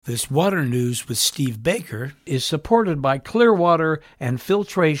This Water News with Steve Baker is supported by Clearwater and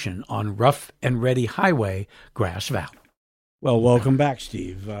Filtration on Rough and Ready Highway, Grass Valley. Well, welcome back,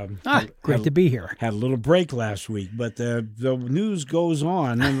 Steve. Great to be here. Had a little break last week, but the news goes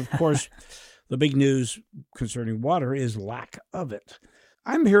on. And, of course, the big news concerning water is lack of it.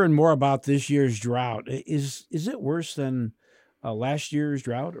 I'm hearing more about this year's drought. Is it worse than last year's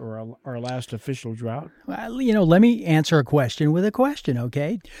drought or our last official drought? Well, let me answer a question with a question,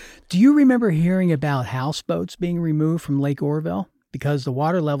 okay? Do you remember hearing about houseboats being removed from Lake Oroville because the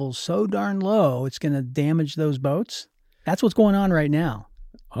water level's so darn low it's going to damage those boats? That's what's going on right now.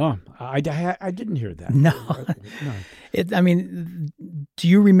 Oh, I didn't hear that. No. Do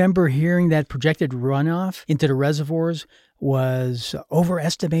you remember hearing that projected runoff into the reservoirs was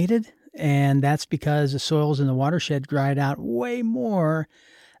overestimated? And that's because the soils in the watershed dried out way more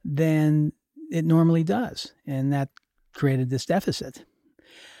than it normally does. And that created this deficit.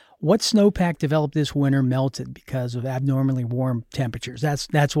 What snowpack developed this winter melted because of abnormally warm temperatures.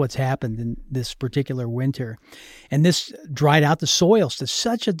 That's what's happened in this particular winter. And this dried out the soils to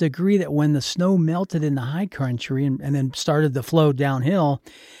such a degree that when the snow melted in the high country and then started to flow downhill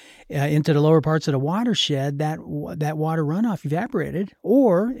into the lower parts of the watershed, that water runoff evaporated,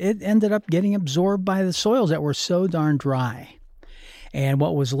 or it ended up getting absorbed by the soils that were so darn dry. And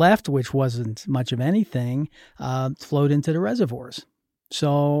what was left, which wasn't much of anything, flowed into the reservoirs.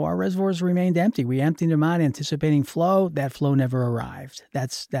 So our reservoirs remained empty. We emptied them out anticipating flow. That flow never arrived.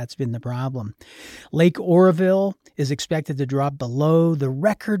 That's been the problem. Lake Oroville is expected to drop below the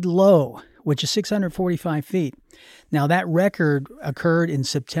record low, which is 645 feet. Now, that record occurred in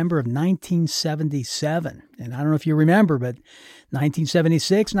September of 1977. And I don't know if you remember, but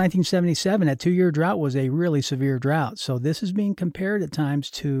 1976, 1977, that 2-year drought was a really severe drought. So this is being compared at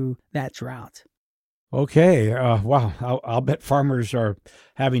times to that drought. Okay. Wow. I'll bet farmers are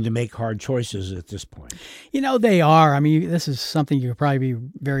having to make hard choices at this point. They are. This is something you could probably be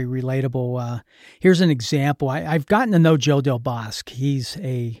very relatable. Here's an example. I've gotten to know Joe Del Bosque. He's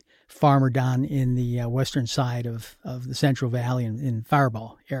a farmer down in the western side of the Central Valley in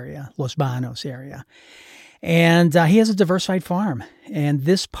Fireball area, Los Banos area. And he has a diversified farm. And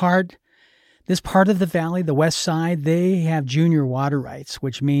this part of the valley, the west side, they have junior water rights,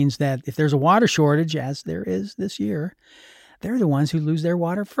 which means that if there's a water shortage, as there is this year, they're the ones who lose their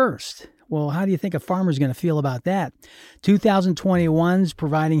water first. Well, how do you think a farmer's going to feel about that? 2021's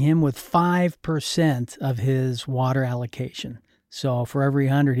providing him with 5% of his water allocation. So for every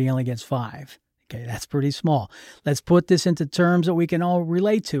 100, he only gets 5. Okay, that's pretty small. Let's put this into terms that we can all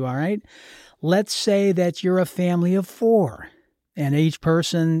relate to, all right? Let's say that you're a family of 4. And each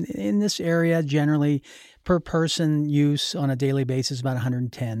person in this area, generally per person use on a daily basis, about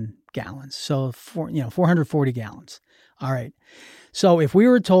 110 gallons. So, 440 gallons. All right. So if we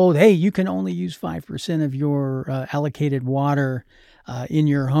were told, hey, you can only use 5% of your allocated water in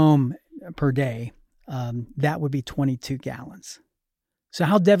your home per day, that would be 22 gallons. So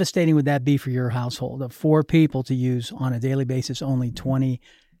how devastating would that be for your household of 4 people to use on a daily basis only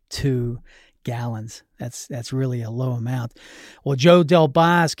 22 gallons? That's really a low amount. Well, Joe Del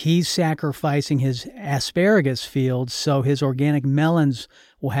Bosque, he's sacrificing his asparagus fields so his organic melons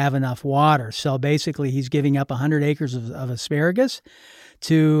will have enough water. So basically, he's giving up 100 acres of asparagus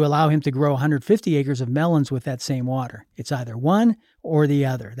to allow him to grow 150 acres of melons with that same water. It's either one or the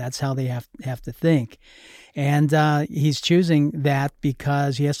other. That's how they have to think. And he's choosing that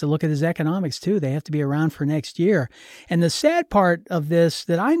because he has to look at his economics too. They have to be around for next year. And the sad part of this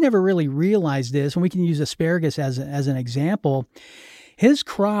that I never really realized is, and we can use asparagus as an example, his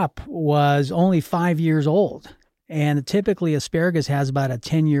crop was only 5 years old. And typically asparagus has about a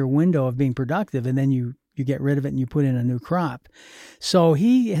 10-year window of being productive, and then you get rid of it and you put in a new crop. So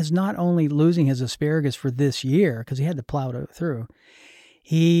he is not only losing his asparagus for this year because he had to plow it through,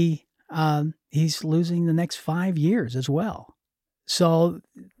 he's losing the next 5 years as well. So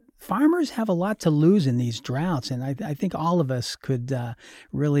farmers have a lot to lose in these droughts, and I think all of us could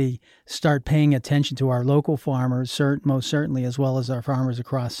really start paying attention to our local farmers, most certainly, as well as our farmers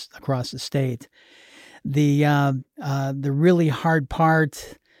across the state. The really hard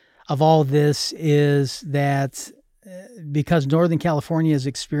part of all this is that because Northern California is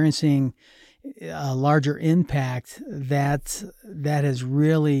experiencing a larger impact, that has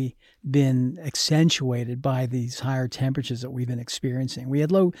really been accentuated by these higher temperatures that we've been experiencing. We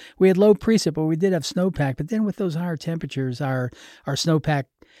had low precip, but we did have snowpack. But then with those higher temperatures, our snowpack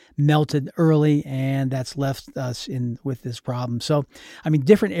melted early, and that's left us with this problem. So,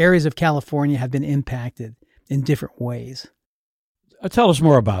 different areas of California have been impacted in different ways. Tell us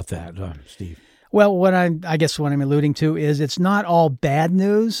more about that, Steve. Well, I guess what I'm alluding to is it's not all bad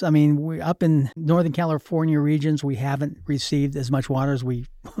news. I mean, we up in Northern California regions, we haven't received as much water as we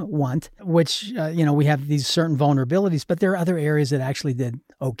want, which, we have these certain vulnerabilities, but there are other areas that actually did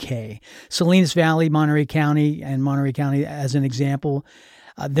okay. Salinas Valley, Monterey County as an example,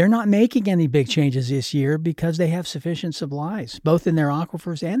 they're not making any big changes this year because they have sufficient supplies, both in their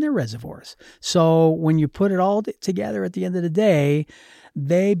aquifers and their reservoirs. So when you put it all together at the end of the day,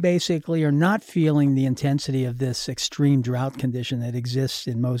 they basically are not feeling the intensity of this extreme drought condition that exists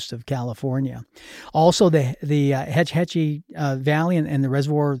in most of California. Also, the Hetch Hetchy Valley and the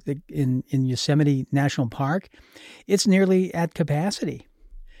reservoir in Yosemite National Park, it's nearly at capacity.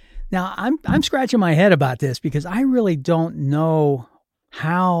 Now, I'm scratching my head about this because I really don't know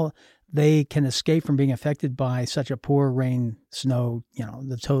how they can escape from being affected by such a poor rain, snow,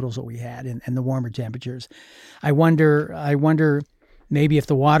 the totals that we had and the warmer temperatures. I wonder maybe if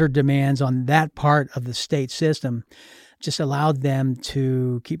the water demands on that part of the state system just allowed them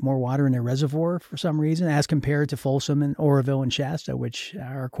to keep more water in their reservoir for some reason, as compared to Folsom and Oroville and Shasta, which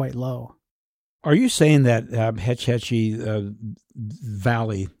are quite low. Are you saying that Hetch Hetchy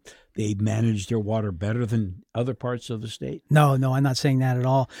Valley, they manage their water better than other parts of the state? No, I'm not saying that at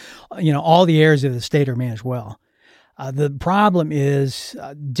all. All the areas of the state are managed well. The problem is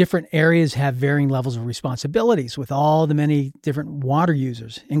different areas have varying levels of responsibilities with all the many different water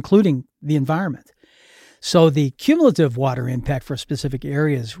users, including the environment. So the cumulative water impact for specific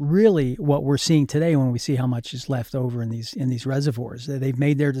areas, really what we're seeing today when we see how much is left over in these reservoirs. They've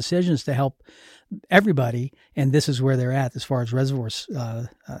made their decisions to help everybody, and this is where they're at as far as reservoirs,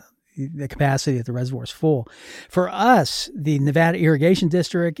 the capacity of the reservoir is full. For us, the Nevada Irrigation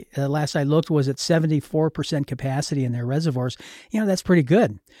District, last I looked, was at 74% capacity in their reservoirs. That's pretty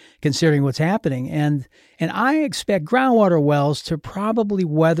good considering what's happening. And I expect groundwater wells to probably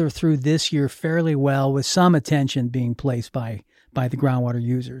weather through this year fairly well, with some attention being placed by the groundwater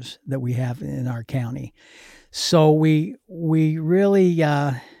users that we have in our county. So we really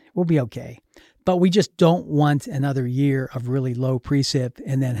will be okay. But we just don't want another year of really low precip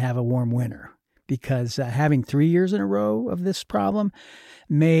and then have a warm winter, because having 3 years in a row of this problem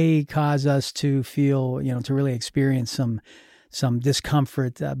may cause us to feel, to really experience some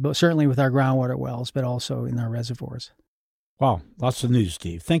discomfort, but certainly with our groundwater wells, but also in our reservoirs. Wow, lots of news,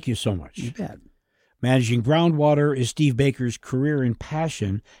 Steve. Thank you so much. You bet. Managing groundwater is Steve Baker's career and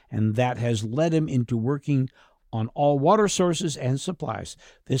passion, and that has led him into working on all water sources and supplies.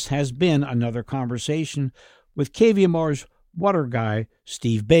 This has been another conversation with KVMR's water guy,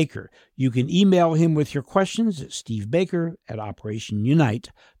 Steve Baker. You can email him with your questions at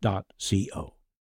stevebaker@operationunite.co.